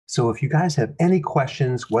So if you guys have any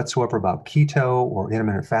questions whatsoever about keto or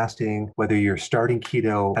intermittent fasting, whether you're starting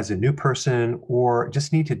keto as a new person or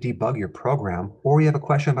just need to debug your program, or you have a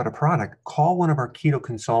question about a product, call one of our keto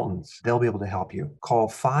consultants. They'll be able to help you. Call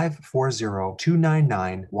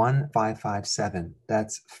 540-299-1557.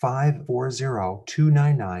 That's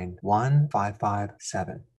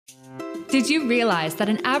 540-299-1557. Did you realize that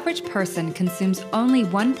an average person consumes only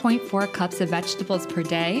 1.4 cups of vegetables per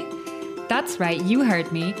day? That's right, you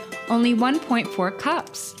heard me. Only 1.4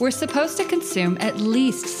 cups. We're supposed to consume at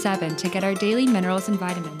least 7 to get our daily minerals and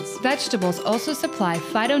vitamins. Vegetables also supply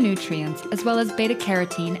phytonutrients as well as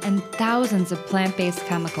beta-carotene and thousands of plant-based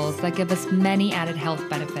chemicals that give us many added health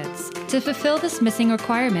benefits. To fulfill this missing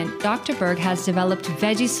requirement, Dr. Berg has developed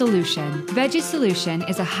Veggie Solution. Veggie Solution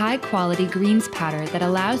is a high-quality greens powder that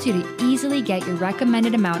allows you to easily get your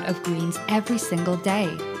recommended amount of greens every single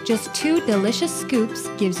day. Just 2 delicious scoops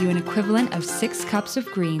gives you an equivalent of 6 cups of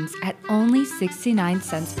greens at only 69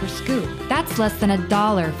 cents per scoop. That's less than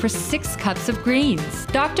 $1 for 6 cups of greens.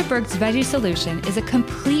 Dr. Berg's Veggie Solution is a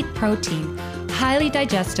complete protein, highly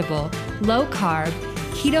digestible, low carb,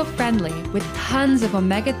 keto-friendly with tons of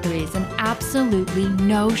omega-3s and absolutely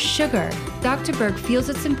no sugar. Dr. Berg feels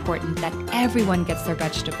it's important that everyone gets their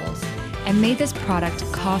vegetables and made this product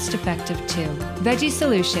cost-effective too. Veggie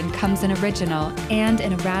Solution comes in original and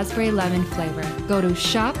in a raspberry lemon flavor. Go to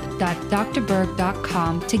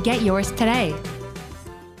shop.drberg.com to get yours today.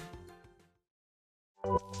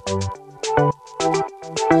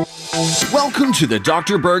 Welcome to the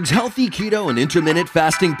Dr. Berg's Healthy Keto and Intermittent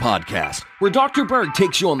Fasting Podcast, where Dr. Berg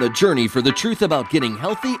takes you on the journey for the truth about getting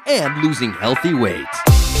healthy and losing healthy weight.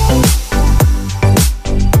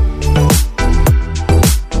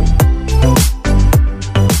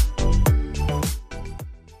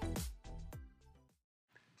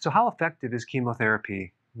 So how effective is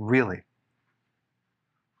chemotherapy really?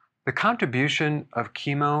 The contribution of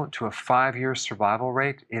chemo to a 5-year survival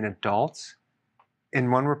rate in adults, in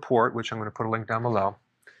one report, which I'm going to put a link down below,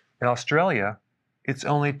 in Australia, it's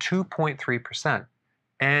only 2.3%.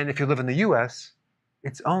 And if you live in the US,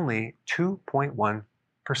 it's only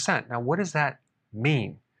 2.1%. Now, what does that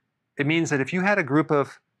mean? It means that if you had a group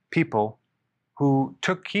of people who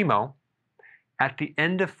took chemo, at the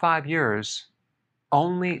end of 5 years,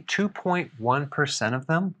 only 2.1% of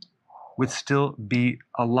them would still be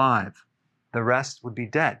alive. The rest would be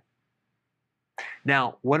dead.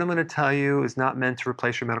 Now, what I'm going to tell you is not meant to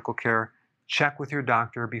replace your medical care. Check with your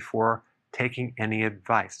doctor before taking any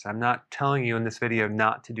advice. I'm not telling you in this video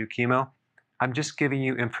not to do chemo. I'm just giving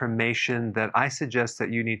you information that I suggest that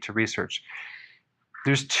you need to research.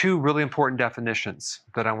 There's 2 really important definitions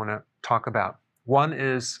that I want to talk about. One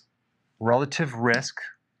is relative risk,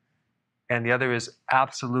 and the other is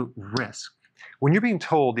absolute risk. When you're being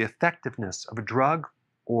told the effectiveness of a drug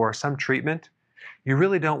or some treatment, you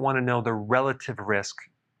really don't want to know the relative risk.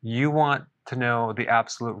 You want to know the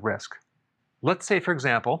absolute risk. Let's say, for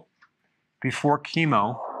example, before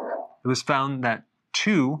chemo, it was found that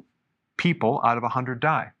 2 people out of 100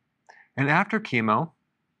 die. And after chemo,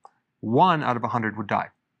 1 out of 100 would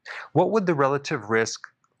die. What would the relative risk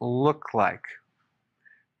look like?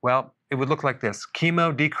 Well, it would look like this.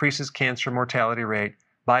 Chemo decreases cancer mortality rate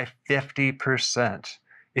by 50%.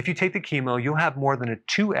 If you take the chemo, you'll have more than a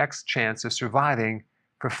 2x chance of surviving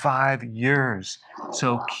for 5 years.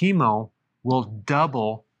 So chemo will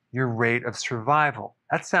double your rate of survival.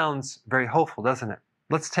 That sounds very hopeful, doesn't it?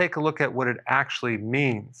 Let's take a look at what it actually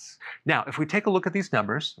means. Now, if we take a look at these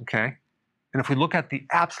numbers, okay, and if we look at the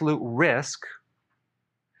absolute risk,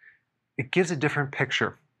 it gives a different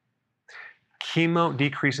picture. Chemo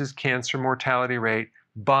decreases cancer mortality rate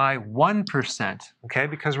by 1%, okay,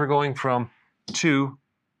 because we're going from 2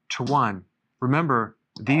 to 1. Remember,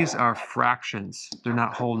 these are fractions. They're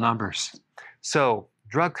not whole numbers. So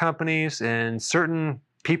drug companies and certain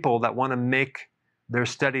people that want to make their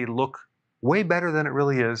study look way better than it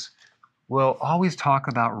really is will always talk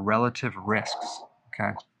about relative risks,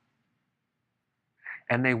 okay?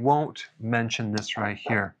 And they won't mention this right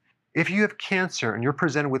here. If you have cancer and you're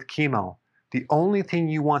presented with chemo, the only thing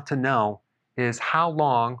you want to know is how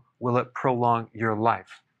long will it prolong your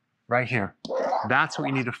life? Right here. That's what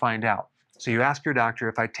you need to find out. So you ask your doctor,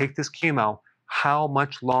 if I take this chemo, how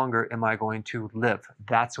much longer am I going to live?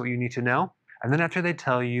 That's what you need to know. And then after they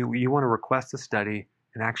tell you, you want to request a study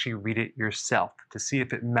and actually read it yourself to see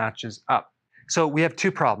if it matches up. So we have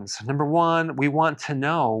 2 problems. Number 1, we want to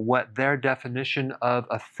know what their definition of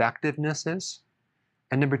effectiveness is.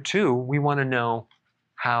 And number 2, we want to know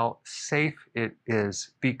how safe it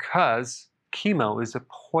is, because chemo is a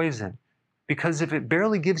poison. Because if it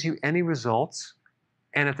barely gives you any results,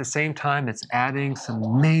 and at the same time it's adding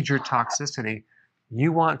some major toxicity,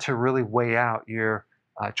 you want to really weigh out your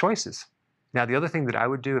choices. Now, the other thing that I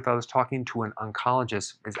would do if I was talking to an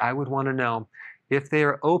oncologist is I would want to know if they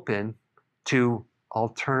are open to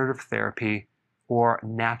alternative therapy or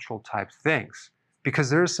natural type things, because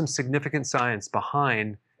there's some significant science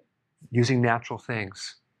behind using natural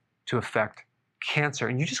things to affect cancer.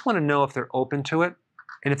 And you just want to know if they're open to it.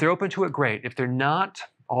 And if they're open to it, great. If they're not,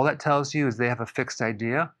 all that tells you is they have a fixed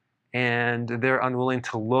idea and they're unwilling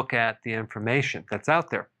to look at the information that's out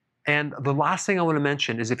there. And the last thing I want to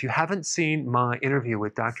mention is if you haven't seen my interview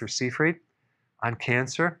with Dr. Seyfried on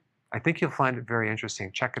cancer, I think you'll find it very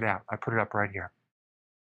interesting. Check it out. I put it up right here.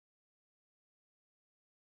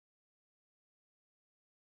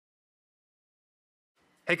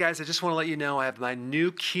 Hey guys, I just want to let you know I have my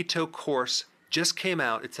new keto course just came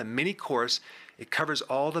out. It's a mini course. It covers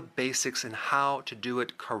all the basics and how to do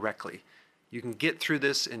it correctly. You can get through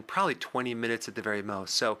this in probably 20 minutes at the very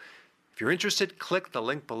most. So if you're interested, click the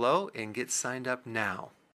link below and get signed up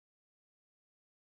now.